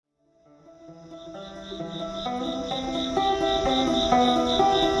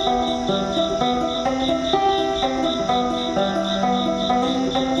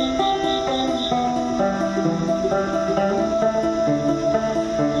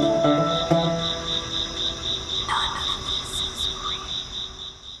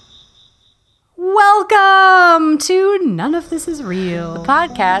to None of This Is Real, the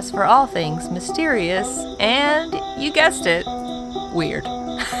podcast for all things mysterious and, you guessed it, weird.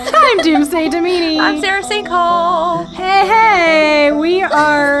 I'm Doomsday Domini. I'm Sarah Sinkhole. Hey, we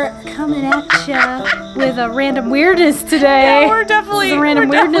are coming at ya with a random weirdness today. Yeah, we're definitely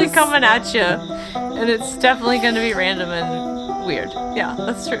weirdness. coming at you, and it's definitely going to be random and weird. Yeah,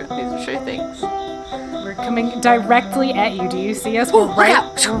 that's true. These are true things. We're coming directly at you. Do you see us? Ooh,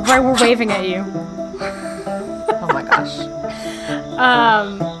 We're waving at you. Oh my gosh.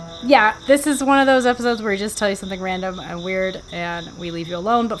 Yeah, this is one of those episodes where we just tell you something random and weird and we leave you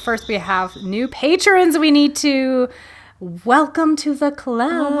alone. But first we have new patrons we need to welcome to the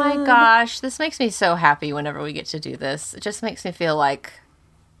club. Oh my gosh, this makes me so happy whenever we get to do this. It just makes me feel like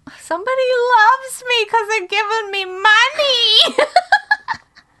somebody loves me because they're giving me money.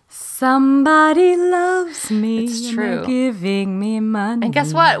 Somebody loves me. It's and true. they're giving me money. And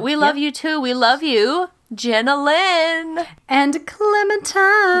guess what? We love you too. We love you, Jenna Lynn. And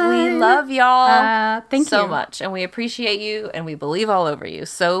Clementine. We love y'all Thank so you much. And we appreciate you and we believe all over you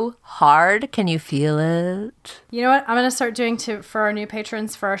so hard. Can you feel it? You know what? I'm going to start doing for our new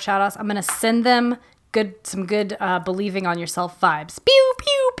patrons, for our shout outs. I'm going to send them some good believing on yourself vibes. Pew,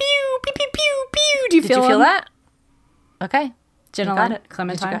 pew, pew, pew, pew, pew, pew. Do you Did you feel that? Okay. Jenna You got Lynn, it.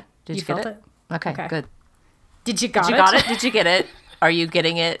 Clementine. Did you felt get it? Okay, good. Did you Did you got it? Did you get it? Are you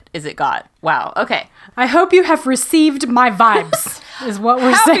getting it? Is it got? Wow. Okay. I hope you have received my vibes, is what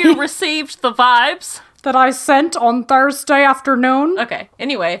we're Have saying. you received the vibes? That I sent on Thursday afternoon. Okay.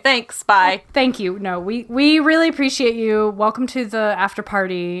 Anyway, thanks. Bye. Thank you. No, we really appreciate you. Welcome to the after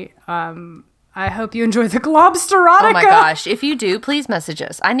party. I hope you enjoy the Globsterotica. Oh my gosh. If you do, please message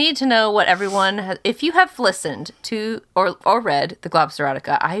us. I need to know what everyone has. If you have listened to or read the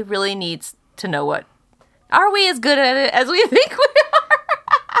Globsterotica, I really need to know what. Are we as good at it as we think we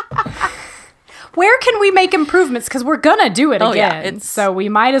are? Where can we make improvements? Because we're going to do it again. Yeah, so we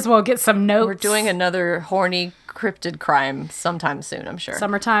might as well get some notes. We're doing another horny cryptid crime sometime soon, I'm sure.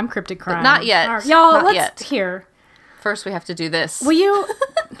 Summertime cryptid crime. But not yet. All right, y'all, Not let's yet. hear. First, we have to do this. Will you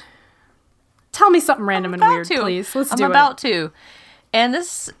tell me something random and weird, to. please? I'm about to. And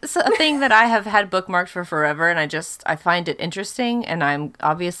this is a thing that I have had bookmarked for forever, and I find it interesting, and I'm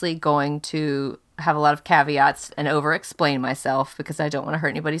obviously going to have a lot of caveats and over-explain myself because I don't want to hurt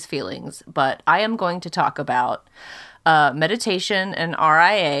anybody's feelings. But I am going to talk about meditation and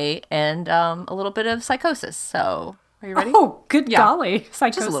RIA and a little bit of psychosis. So, are you ready? Oh, good golly.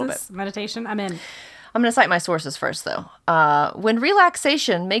 Psychosis, just a little bit. meditation, I'm in. I'm going to cite my sources first, though. When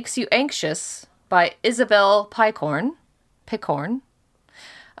Relaxation Makes You Anxious by Isabel Picorn.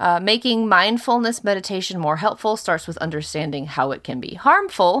 Making mindfulness meditation more helpful starts with understanding how it can be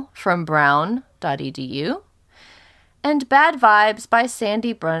harmful from brown.edu. And Bad Vibes by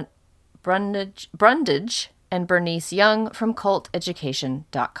Sandy Brundage and Bernice Young from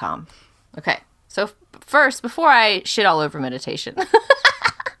culteducation.com. Okay, so first, before I shit all over meditation,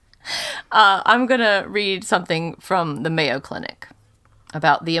 I'm going to read something from the Mayo Clinic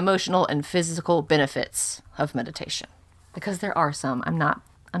about the emotional and physical benefits of meditation. Because there are some. I'm not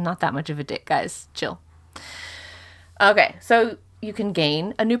that much of a dick, guys. Chill. Okay, so you can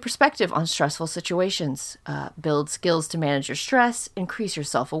gain a new perspective on stressful situations, build skills to manage your stress, increase your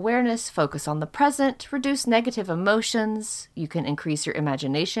self-awareness, focus on the present, reduce negative emotions. You can increase your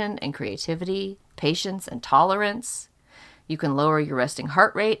imagination and creativity, patience and tolerance. You can lower your resting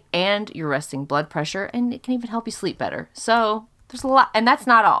heart rate and your resting blood pressure, and it can even help you sleep better. So there's a lot, and that's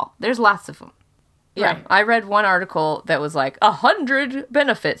not all. There's lots of them. Yeah, right. I read one article that was like 100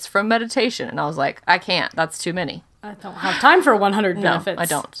 benefits from meditation, and I was like, I can't. That's too many. I don't have time for 100 benefits. No, I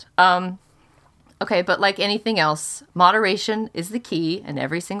don't. Okay, but like anything else, moderation is the key, and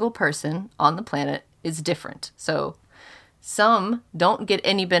every single person on the planet is different. So some don't get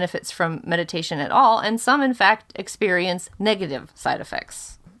any benefits from meditation at all, and some, in fact, experience negative side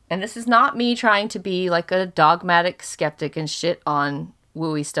effects. And this is not me trying to be like a dogmatic skeptic and shit on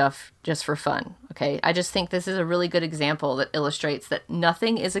wooey stuff just for fun, okay? I just think this is a really good example that illustrates that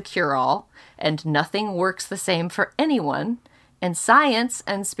nothing is a cure-all and nothing works the same for anyone, and science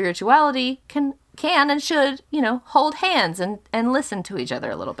and spirituality can and should, hold hands and listen to each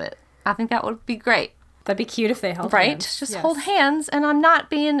other a little bit. I think that would be great. That'd be cute if they held right? hands. Just hold hands, and I'm not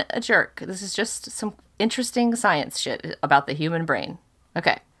being a jerk. This is just some interesting science shit about the human brain.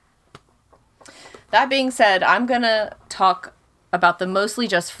 Okay. That being said, I'm going to talk about the mostly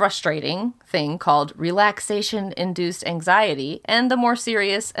just frustrating thing called relaxation-induced anxiety and the more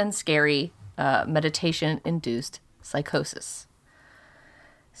serious and scary meditation-induced psychosis.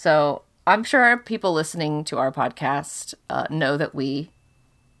 So I'm sure people listening to our podcast know that we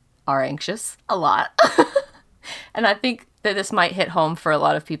are anxious a lot. And I think that this might hit home for a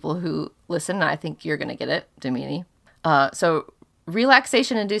lot of people who listen. And I think you're going to get it, Damini. So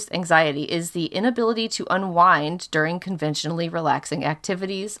relaxation-induced anxiety is the inability to unwind during conventionally relaxing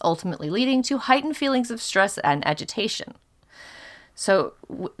activities, ultimately leading to heightened feelings of stress and agitation. So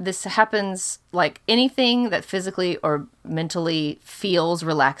this happens like anything that physically or mentally feels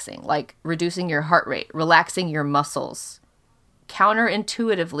relaxing, like reducing your heart rate, relaxing your muscles,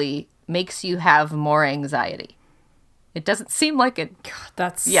 counterintuitively makes you have more anxiety. It doesn't seem like it. God,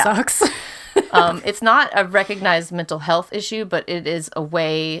 that sucks. It's not a recognized mental health issue, but it is a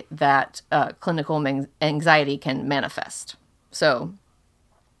way that clinical anxiety can manifest. So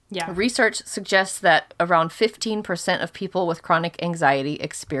research suggests that around 15% of people with chronic anxiety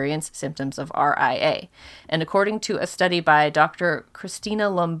experience symptoms of RIA. And according to a study by Dr. Cristina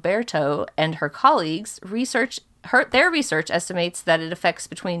Lomberto and her colleagues, their research estimates that it affects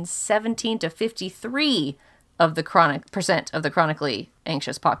between 17 to 53% of the chronically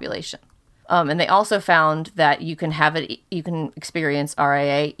anxious population. And they also found that you can experience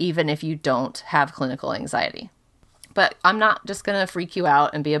RIA even if you don't have clinical anxiety. But I'm not just going to freak you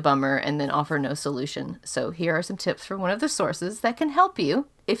out and be a bummer and then offer no solution. So here are some tips from one of the sources that can help you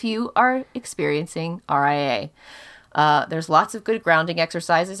if you are experiencing RIA. There's lots of good grounding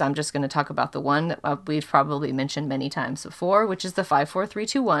exercises. I'm just going to talk about the one that we've probably mentioned many times before, which is the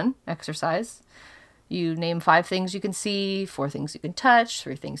 5-4-3-2-1 exercise. You name 5 things you can see, 4 things you can touch,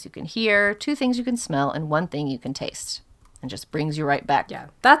 3 things you can hear, 2 things you can smell, and 1 thing you can taste. And just brings you right back. Yeah,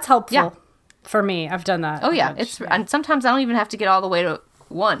 that's helpful for me. I've done that. Oh, yeah. And sometimes I don't even have to get all the way to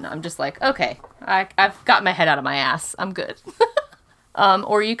 1. I'm just like, okay, I've got my head out of my ass. I'm good.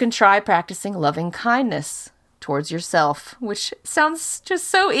 Or you can try practicing loving kindness towards yourself, which sounds just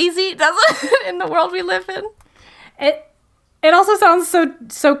so easy, doesn't it, in the world we live in? It also sounds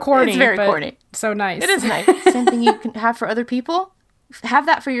so corny. It's very corny. So nice. It is nice. Same thing you can have for other people. Have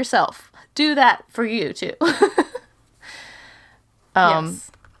that for yourself. Do that for you too.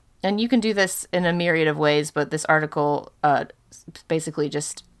 Yes. And you can do this in a myriad of ways, but this article basically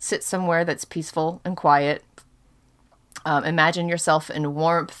just sit somewhere that's peaceful and quiet. Imagine yourself in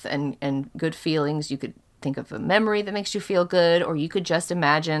warmth and good feelings. You could think of a memory that makes you feel good, or you could just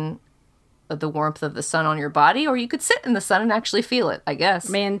imagine the warmth of the sun on your body, or you could sit in the sun and actually feel it, I guess.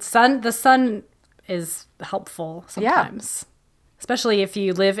 Man, the sun is helpful sometimes. Yeah. Especially if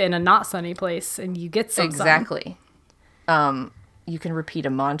you live in a not sunny place and you get some Exactly. You can repeat a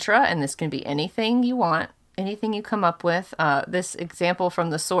mantra, and this can be anything you want, anything you come up with. This example from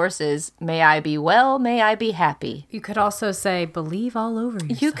the source is, may I be well, may I be happy. You could also say, believe all over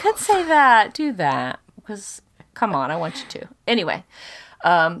yourself. You could say that. Do that. Because, come on, I want you to. Anyway,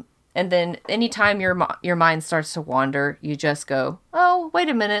 and then anytime your mind starts to wander, you just go, oh, wait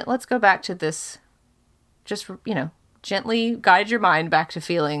a minute, let's go back to this. Just, gently guide your mind back to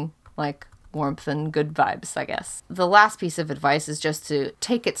feeling like warmth and good vibes, I guess. The last piece of advice is just to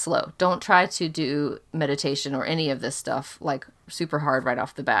take it slow. Don't try to do meditation or any of this stuff like super hard right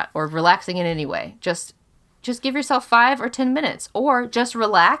off the bat, or relaxing in any way. Just give yourself 5 or 10 minutes, or just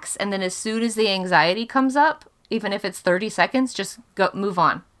relax, and then as soon as the anxiety comes up, even if it's 30 seconds, just move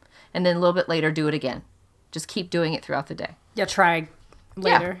on. And then a little bit later, do it again. Just keep doing it throughout the day. Yeah, try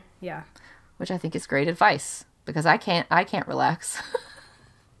later. Yeah. Which I think is great advice, because I can't relax.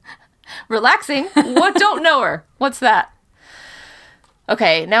 Relaxing? What? Don't know her. What's that?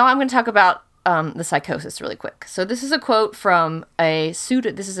 Okay, now I'm going to talk about the psychosis really quick. So this is a quote from this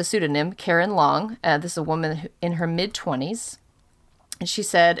is a pseudonym, Karen Long. This is a woman in her mid-20s. And she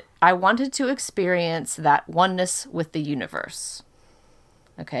said, I wanted to experience that oneness with the universe.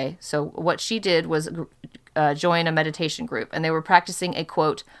 Okay, so what she did was join a meditation group, and they were practicing a,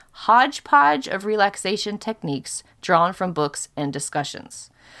 quote, hodgepodge of relaxation techniques drawn from books and discussions.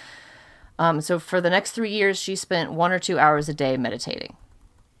 So for the next 3 years, she spent 1 or 2 hours a day meditating.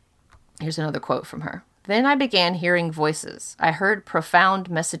 Here's another quote from her. Then I began hearing voices. I heard profound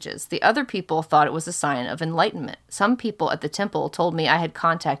messages. The other people thought it was a sign of enlightenment. Some people at the temple told me I had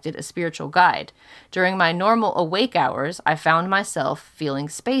contacted a spiritual guide. During my normal awake hours, I found myself feeling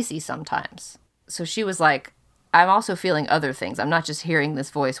spacey sometimes. So she was like, I'm also feeling other things. I'm not just hearing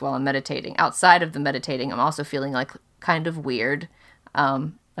this voice while I'm meditating. Outside of the meditating, I'm also feeling like kind of weird.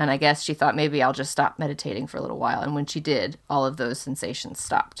 And I guess she thought maybe I'll just stop meditating for a little while. And when she did, all of those sensations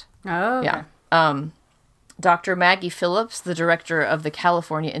stopped. Oh, okay. Yeah. Dr. Maggie Phillips, the director of the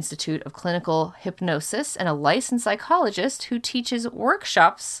California Institute of Clinical Hypnosis and a licensed psychologist who teaches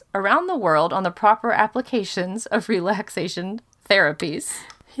workshops around the world on the proper applications of relaxation therapies.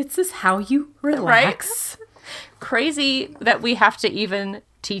 Is this how you relax? Right? Crazy that we have to even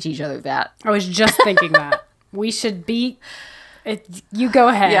teach each other that. I was just thinking that. we should be... You go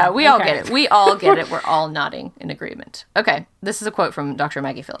ahead. Yeah, we all get it. We all get it. We're all nodding in agreement. Okay, this is a quote from Dr.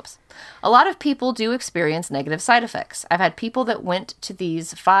 Maggie Phillips. A lot of people do experience negative side effects. I've had people that went to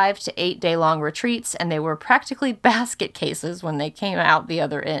these 5 to 8 day long retreats and they were practically basket cases when they came out the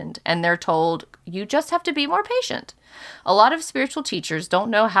other end. And they're told, you just have to be more patient. A lot of spiritual teachers don't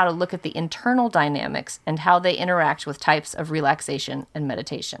know how to look at the internal dynamics and how they interact with types of relaxation and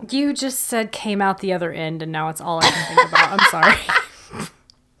meditation. You just said came out the other end, and now it's all I can think about. I'm sorry.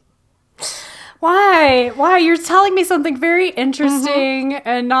 Why? You're telling me something very interesting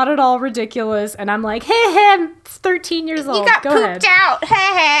and not at all ridiculous, and I'm like, hey, I'm 13 years old. You got Go pooped out.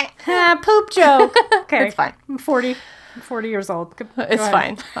 Hey. Poop joke. Okay. It's fine. I'm 40 years old. It's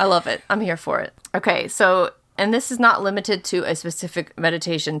fine. I love it. I'm here for it. Okay, so... And this is not limited to a specific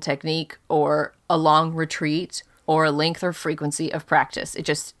meditation technique or a long retreat or a length or frequency of practice. It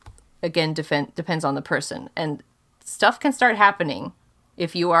just, again, depends on the person. And stuff can start happening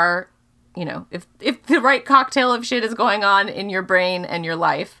if you are, if the right cocktail of shit is going on in your brain and your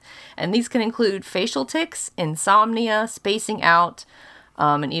life. And these can include facial tics, insomnia, spacing out,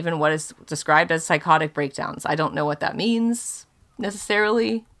 and even what is described as psychotic breakdowns. I don't know what that means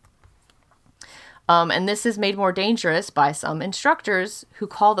necessarily. And this is made more dangerous by some instructors who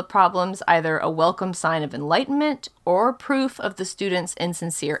call the problems either a welcome sign of enlightenment or proof of the student's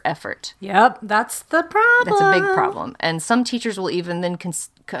insincere effort. Yep, that's the problem. That's a big problem. And some teachers will even then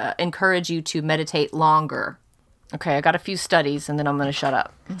encourage you to meditate longer. Okay, I got a few studies and then I'm going to shut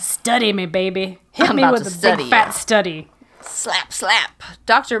up. Study me, baby. Hit me with a big fat study. Slap, slap.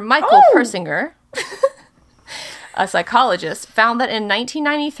 Dr. Michael Persinger... a psychologist, found that in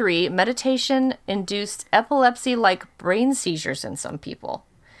 1993, meditation induced epilepsy-like brain seizures in some people.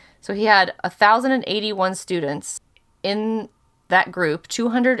 So he had 1,081 students. In that group,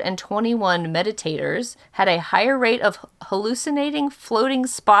 221 meditators had a higher rate of hallucinating floating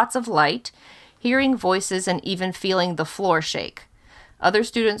spots of light, hearing voices, and even feeling the floor shake. Other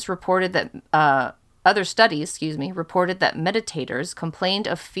studies reported that meditators complained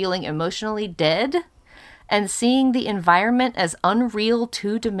of feeling emotionally dead and seeing the environment as unreal,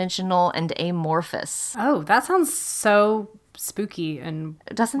 two-dimensional, and amorphous. Oh, that sounds so spooky and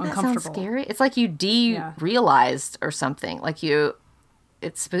Doesn't that sound scary? It's like you derealized or something.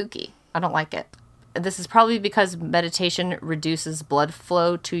 It's spooky. I don't like it. This is probably because meditation reduces blood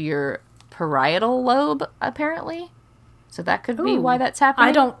flow to your parietal lobe, apparently. So that could be why that's happening.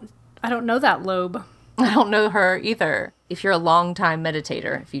 I don't know that lobe. I don't know her either. If you're a long-time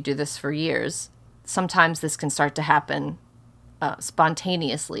meditator, if you do this for years... Sometimes this can start to happen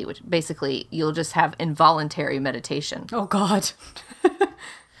spontaneously, which basically you'll just have involuntary meditation. Oh, God.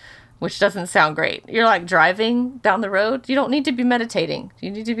 Which doesn't sound great. You're like driving down the road. You don't need to be meditating. You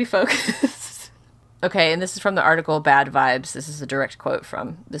need to be focused. Okay, and this is from the article Bad Vibes. This is a direct quote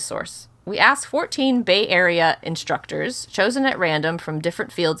from this source. We asked 14 Bay Area instructors, chosen at random from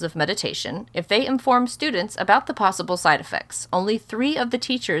different fields of meditation, if they informed students about the possible side effects. Only 3 of the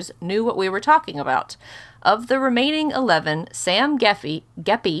teachers knew what we were talking about. Of the remaining 11, Sam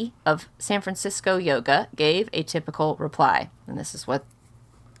Geppy of San Francisco Yoga gave a typical reply. And this is what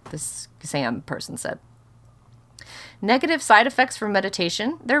this Sam person said. Negative side effects from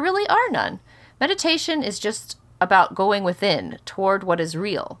meditation? There really are none. Meditation is just about going within, toward what is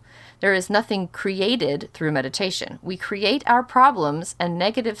real. There is nothing created through meditation. We create our problems and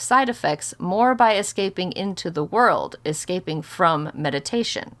negative side effects more by escaping into the world, escaping from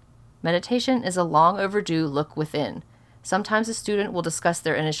meditation. Meditation is a long overdue look within. Sometimes a student will discuss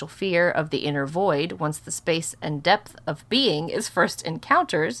their initial fear of the inner void once the space and depth of being is first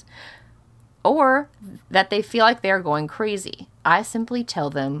encounters, or that they feel like they are going crazy. I simply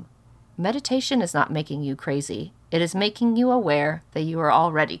tell them, meditation is not making you crazy. It is making you aware that you are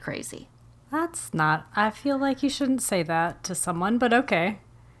already crazy. That's not... I feel like you shouldn't say that to someone, but okay.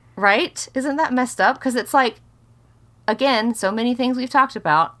 Right? Isn't that messed up? Because it's like, again, so many things we've talked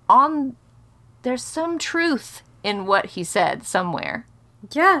about, there's some truth in what he said somewhere.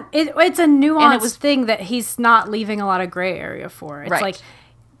 Yeah, it's a nuanced thing that he's not leaving a lot of gray area for. It's like,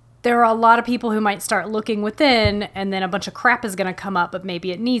 there are a lot of people who might start looking within, and then a bunch of crap is going to come up, but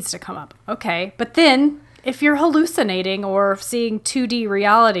maybe it needs to come up. Okay, but then... if you're hallucinating or seeing 2D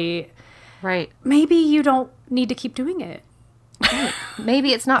reality, right, maybe you don't need to keep doing it. Right.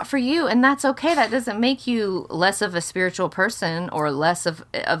 Maybe it's not for you, and that's okay. That doesn't make you less of a spiritual person or less of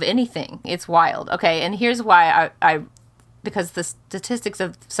anything. It's wild. Okay, and here's why I because the statistics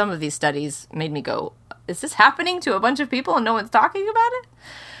of some of these studies made me go, is this happening to a bunch of people and no one's talking about it?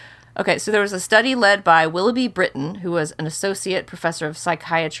 Okay, so there was a study led by Willoughby Britton, who was an associate professor of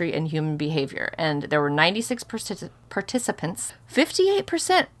psychiatry and human behavior, and there were 96 participants.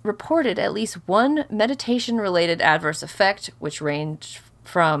 58% reported at least one meditation-related adverse effect, which ranged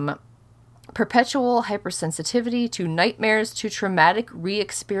from perpetual hypersensitivity to nightmares to traumatic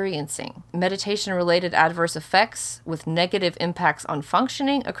re-experiencing. Meditation-related adverse effects with negative impacts on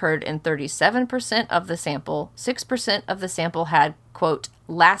functioning occurred in 37% of the sample. 6% of the sample had, quote,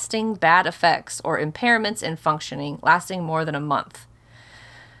 lasting bad effects or impairments in functioning lasting more than a month.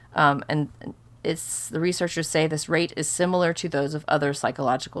 And the researchers say this rate is similar to those of other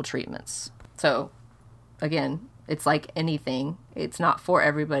psychological treatments. So, again, it's like anything. It's not for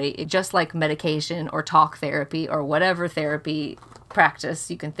everybody. It's just like medication or talk therapy or whatever therapy practice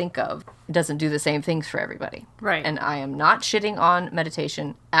you can think of. It doesn't do the same things for everybody. Right. And I am not shitting on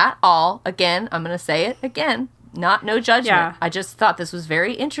meditation at all. Again, I'm going to say it again. No judgment. Yeah. I just thought this was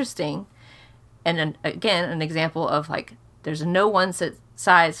very interesting. And again, an example of like, there's no one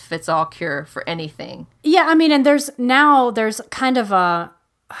size fits all cure for anything. Yeah, I mean, and there's kind of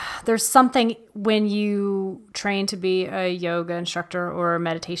there's something when you train to be a yoga instructor or a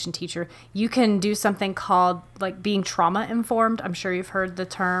meditation teacher, you can do something called like being trauma informed. I'm sure you've heard the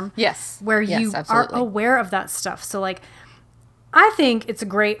term. Yes. Where you are aware of that stuff. So like, I think it's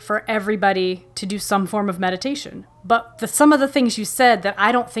great for everybody to do some form of meditation. But some of the things you said that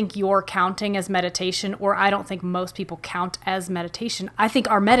I don't think you're counting as meditation, or I don't think most people count as meditation, I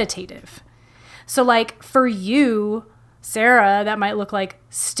think are meditative. So like for you, Sarah, that might look like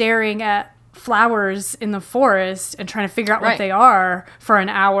staring at flowers in the forest and trying to figure out what they are for an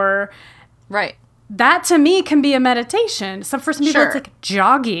hour. Right. That to me can be a meditation. So for some people, it's like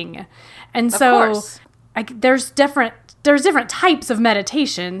jogging. And so there's different types of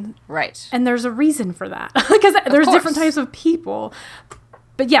meditation. Right. And there's a reason for that. Because there's different types of people.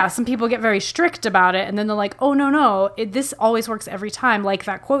 But yeah, some people get very strict about it. And then they're like, oh, no, this always works every time. Like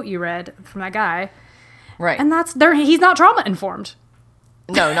that quote you read from that guy. Right. And he's not trauma informed.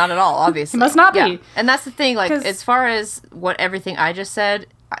 No, not at all, obviously. He must not be. Yeah. And that's the thing, like, as far as everything I just said,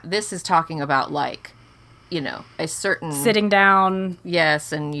 this is talking about, like, a certain... Sitting down.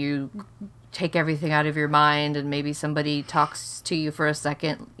 Yes, and you take everything out of your mind, and maybe somebody talks to you for a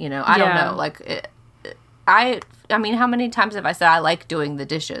second, I don't know. Like, I mean, how many times have I said I like doing the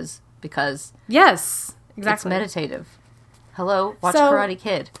dishes? Because... Yes, exactly. It's meditative. Hello, watch Karate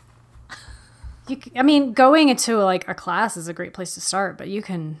Kid. Going into like a class is a great place to start, but you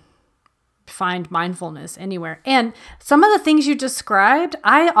can find mindfulness anywhere. And some of the things you described,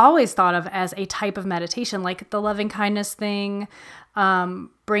 I always thought of as a type of meditation, like the loving kindness thing,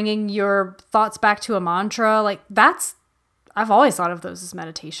 bringing your thoughts back to a mantra. Like I've always thought of those as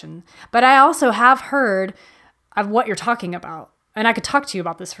meditation. But I also have heard of what you're talking about. And I could talk to you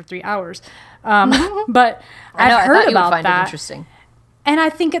about this for 3 hours. But I've heard about that. It interesting. And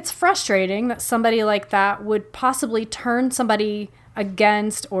I think it's frustrating that somebody like that would possibly turn somebody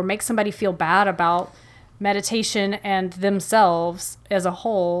against or make somebody feel bad about meditation and themselves as a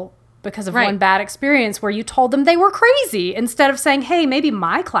whole because of one bad experience where you told them they were crazy, instead of saying, hey, maybe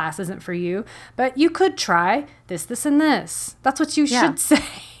my class isn't for you, but you could try this, this, and this. That's what you should say.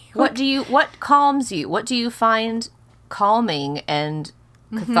 What calms you? What do you find calming and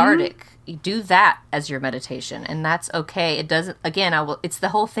cathartic? You do that as your meditation, and that's okay. It doesn't, again, it's the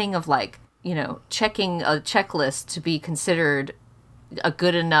whole thing of like, checking a checklist to be considered a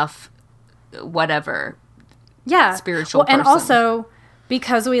good enough whatever spiritual person. And also,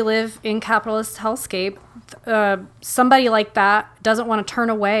 because we live in capitalist hellscape, somebody like that doesn't want to turn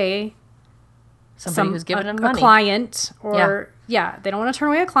away somebody who's given them money. A client, or they don't want to turn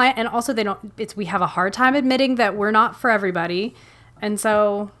away a client, and also we have a hard time admitting that we're not for everybody, and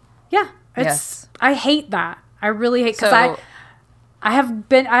so I hate that. I really hate, because I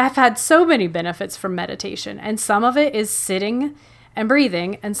have had so many benefits from meditation, and some of it is sitting and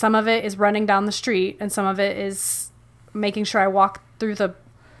breathing, and some of it is running down the street, and some of it is making sure I walk through the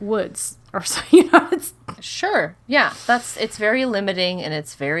woods, or so, it's sure. Yeah. It's very limiting, and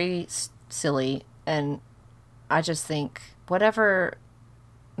it's very silly. And I just think whatever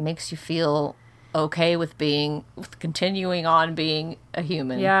makes you feel okay with continuing on being a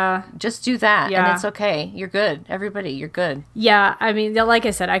human. Yeah. Just do that. Yeah. And it's okay. You're good. Everybody, you're good. Yeah. I mean, like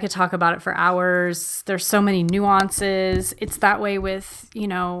I said, I could talk about it for hours. There's so many nuances. It's that way with,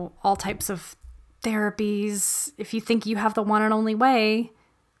 all types of therapies. If you think you have the one and only way,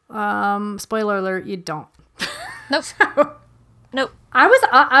 spoiler alert, you don't. Nope. Nope. I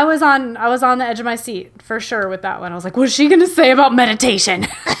was on the edge of my seat for sure with that one. I was like, what's she going to say about meditation?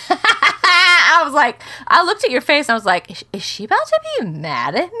 I looked at your face and I was like, is she about to be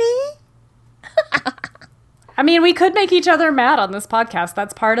mad at me? I mean, we could make each other mad on this podcast.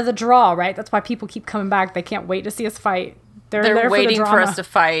 That's part of the draw, right? That's why people keep coming back. They can't wait to see us fight. They're waiting for us to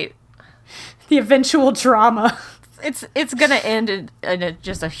fight. The eventual drama. It's gonna end in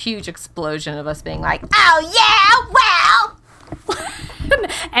just a huge explosion of us being like, oh yeah, well.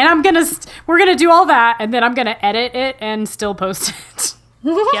 And we're gonna do all that, and then I'm gonna edit it and still post it.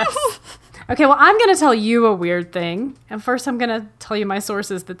 Yes. Okay, well, I'm gonna tell you a weird thing, and first I'm gonna tell you my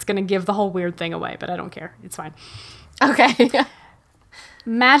sources that's gonna give the whole weird thing away, but I don't care. It's fine. Okay.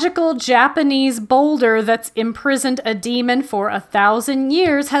 Magical Japanese boulder that's imprisoned a demon for 1,000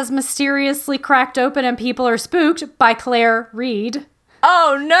 years has mysteriously cracked open and people are spooked, by Claire Reed.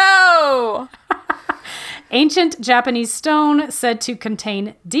 Oh no! Ancient Japanese stone said to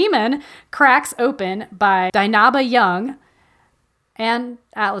contain demon cracks open by Dainaba Young and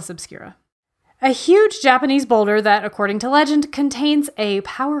Atlas Obscura. A huge Japanese boulder that, according to legend, contains a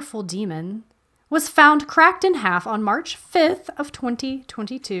powerful demon was found cracked in half on March 5th of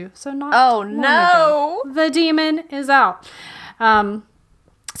 2022. So not long ago. The demon is out.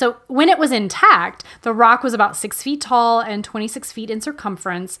 So when it was intact, the rock was about 6 feet tall and 26 feet in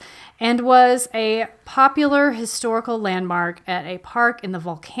circumference and was a popular historical landmark at a park in the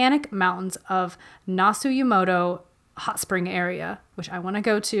volcanic mountains of Nasu-Yamato hot spring area, which I want to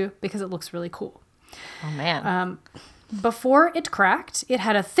go to because it looks really cool. Oh, man. Before it cracked, it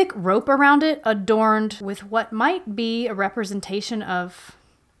had a thick rope around it adorned with what might be a representation of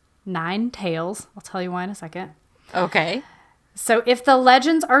 9 tails. I'll tell you why in a second. Okay. So if the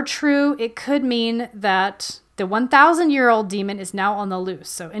legends are true, it could mean that the 1,000-year-old demon is now on the loose.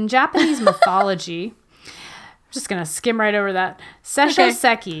 So in Japanese mythology, I'm just going to skim right over that. Sessho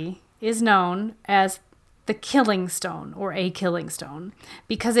Seki is known as the killing stone or a killing stone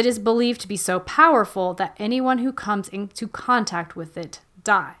because it is believed to be so powerful that anyone who comes into contact with it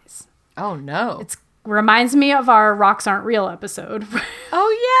dies. Oh no. It reminds me of our Rocks Aren't Real episode.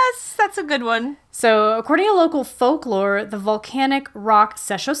 Oh yes, that's a good one. So according to local folklore, the volcanic rock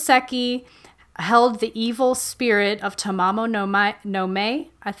Sessho Seki held the evil spirit of Tamamo no Mae,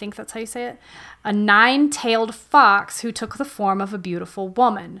 I think that's how you say it, a 9-tailed fox who took the form of a beautiful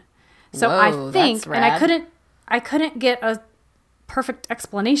woman. So whoa, I think, that's rad. and I couldn't get a perfect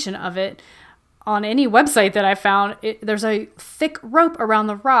explanation of it on any website that I found. There's a thick rope around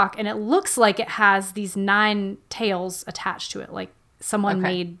the rock, and it looks like it has these 9 tails attached to it, like someone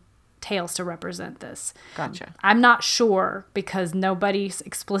made tails to represent this. Gotcha. I'm not sure because nobody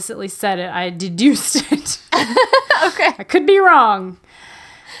explicitly said it. I deduced it. Okay. I could be wrong.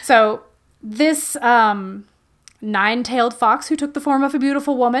 So this 9-tailed fox who took the form of a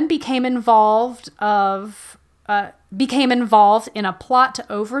beautiful woman became involved in a plot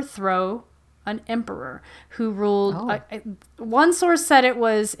to overthrow an emperor who ruled. One source said it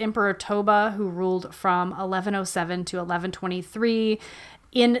was Emperor Toba, who ruled from 1107 to 1123.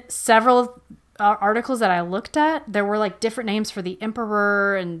 In several articles that I looked at, there were like different names for the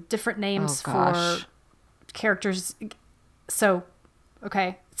emperor and different names for characters. So,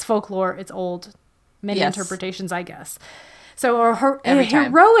 it's folklore. It's old. Many interpretations, I guess. So a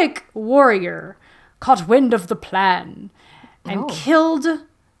heroic warrior caught wind of the plan and killed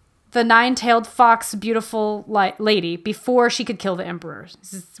the 9-tailed fox beautiful lady before she could kill the emperor.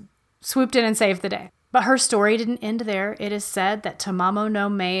 Swooped in and saved the day. But her story didn't end there. It is said that Tamamo no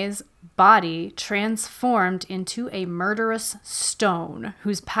Mae's body transformed into a murderous stone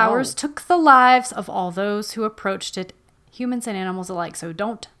whose powers took the lives of all those who approached it, humans and animals alike. So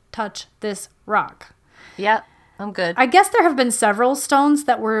don't touch this rock. Yep, I'm good. I guess there have been several stones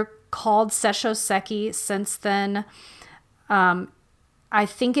that were called Sessho Seki since then. I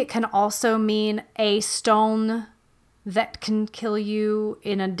think it can also mean a stone that can kill you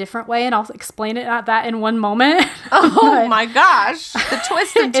in a different way, and I'll explain it at that in one moment. Oh my gosh, the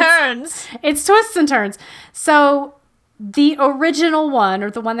twists and turns. It's twists and turns. So the original one, or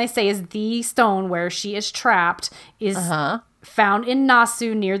the one they say is the stone where she is trapped, is found in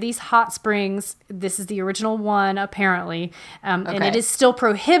Nasu near these hot springs. This is the original one, apparently. And it is still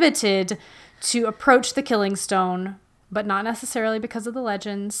prohibited to approach the killing stone, but not necessarily because of the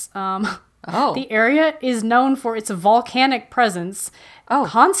legends. The area is known for its volcanic presence,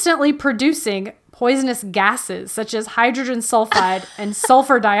 constantly producing poisonous gases such as hydrogen sulfide and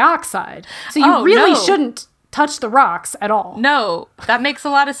sulfur dioxide. So you really shouldn't touch the rocks at all. No, that makes a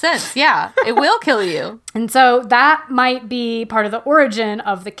lot of sense. Yeah, it will kill you. And so that might be part of the origin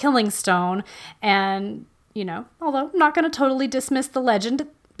of the killing stone. And, although I'm not going to totally dismiss the legend,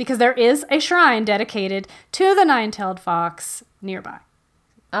 because there is a shrine dedicated to the 9-tailed fox nearby.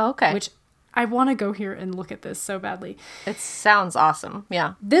 Oh, okay. Which I want to go here and look at this so badly. It sounds awesome.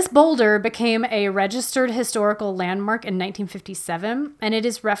 Yeah. This boulder became a registered historical landmark in 1957, and it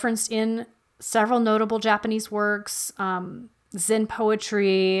is referenced in several notable Japanese works, Zen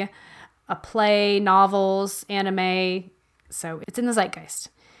poetry, a play, novels, anime. So it's in the zeitgeist.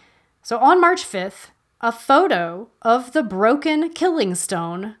 So on March 5th, a photo of the broken killing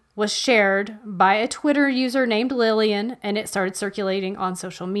stone was shared by a Twitter user named Lillian, and it started circulating on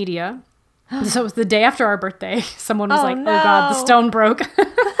social media. So it was the day after our birthday. Someone was oh God, the stone broke.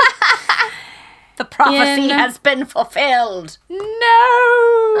 The prophecy has been fulfilled.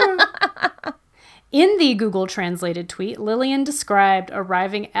 No! In the Google translated tweet, Lillian described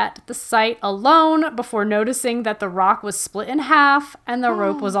arriving at the site alone before noticing that the rock was split in half and the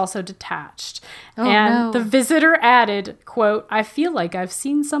rope was also detached. The visitor added, quote, "I feel like I've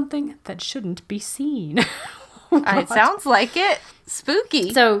seen something that shouldn't be seen." It sounds like it.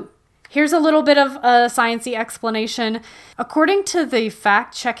 Spooky. So here's a little bit of a sciencey explanation. According to the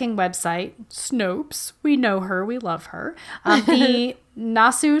fact-checking website, Snopes, we know her, we love her, the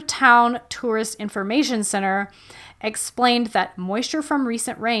Nasu Town Tourist Information Center explained that moisture from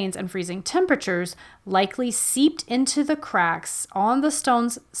recent rains and freezing temperatures likely seeped into the cracks on the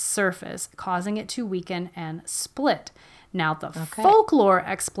stone's surface, causing it to weaken and split. Now, the folklore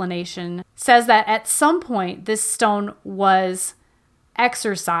explanation says that at some point, this stone was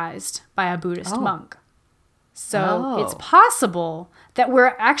exorcised by a Buddhist monk. So it's possible that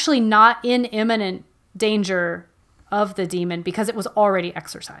we're actually not in imminent danger of the demon because it was already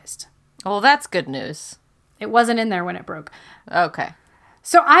exorcised. Well, that's good news. It wasn't in there when it broke. Okay.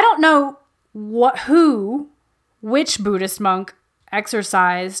 So I don't know which Buddhist monk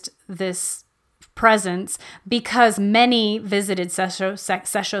exorcised this presence because many visited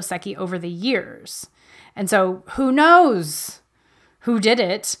Sessho Seki over the years. And so who knows who did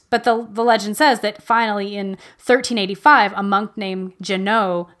it? But the legend says that finally in 1385, a monk named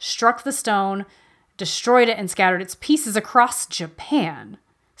Jeno struck the stone, destroyed it, and scattered its pieces across Japan.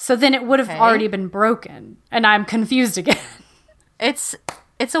 So then it would have already been broken. And I'm confused again. It's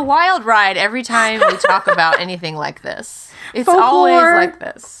a wild ride every time we talk about anything like this. It's Folklore, always like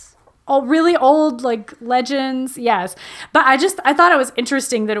this. Oh, really old, like, legends. Yes. But I thought it was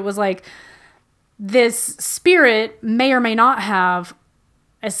interesting that it was like this spirit may or may not have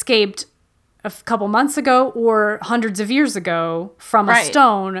escaped a couple months ago or hundreds of years ago from a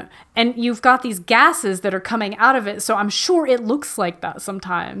stone, and you've got these gases that are coming out of it, so I'm sure it looks like that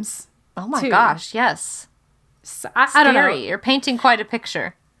sometimes. Oh my gosh, yes. So I don't know. You're painting quite a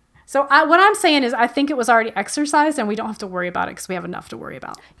picture. So what I'm saying is I think it was already exorcised and we don't have to worry about it because we have enough to worry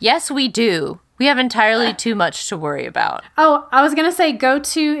about. Yes, we do. We have entirely too much to worry about. Oh, I was going to say,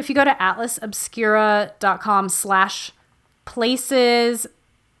 if you go to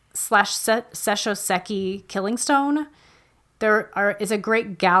atlasobscura.com/places/Sessho Seki Killing Stone, there is a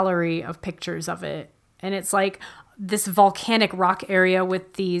great gallery of pictures of it. And it's like this volcanic rock area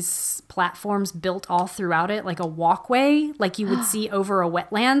with these platforms built all throughout it, like a walkway, like you would see over a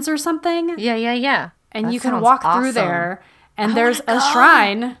wetlands or something. Yeah. And that you can walk through there, and there's a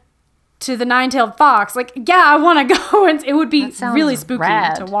shrine to the nine-tailed fox. Like, yeah, I want to go, and it would be really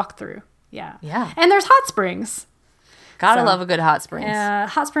spooky to walk through. Yeah. And there's hot springs. Gotta love a good hot springs.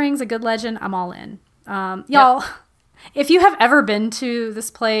 Hot springs, a good legend. I'm all in. Y'all, if you have ever been to this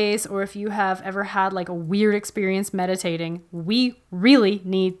place or if you have ever had like a weird experience meditating, we really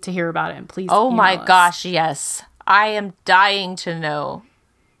need to hear about it. And please my gosh, yes. I am dying to know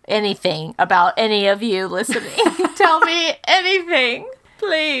anything about any of you listening. Tell me anything,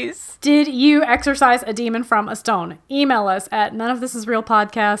 please. Did you exorcise a demon from a stone? Email us at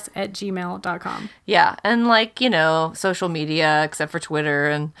nonethisisrealpodcast@gmail.com. Yeah, and social media except for Twitter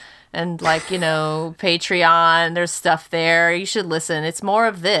and Patreon, there's stuff there. You should listen. It's more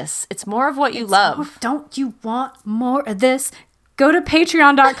of this. It's more of what you love. Don't you want more of this? Go to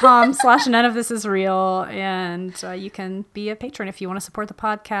patreon.com/nonethisisreal and you can be a patron if you want to support the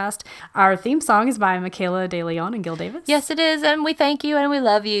podcast. Our theme song is by Michaela De Leon and Gil Davis. Yes, it is. And we thank you and we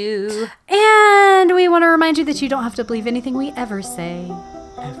love you. And we want to remind you that you don't have to believe anything we ever say.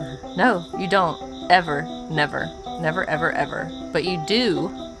 Ever. No, you don't. Ever. Never. Never, ever, ever. But you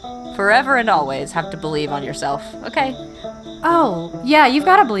do forever and always have to believe on yourself. Okay? Oh, yeah, you've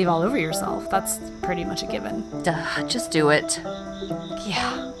got to believe all over yourself. That's pretty much a given. Duh, just do it.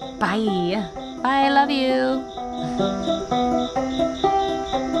 Yeah. Bye. Bye, I love you.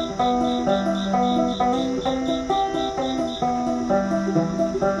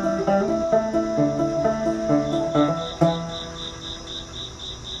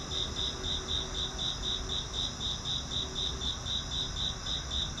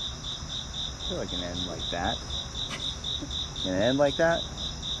 feel like an end like that. An end like that?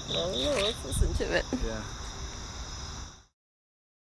 Well, let's listen to it. Yeah.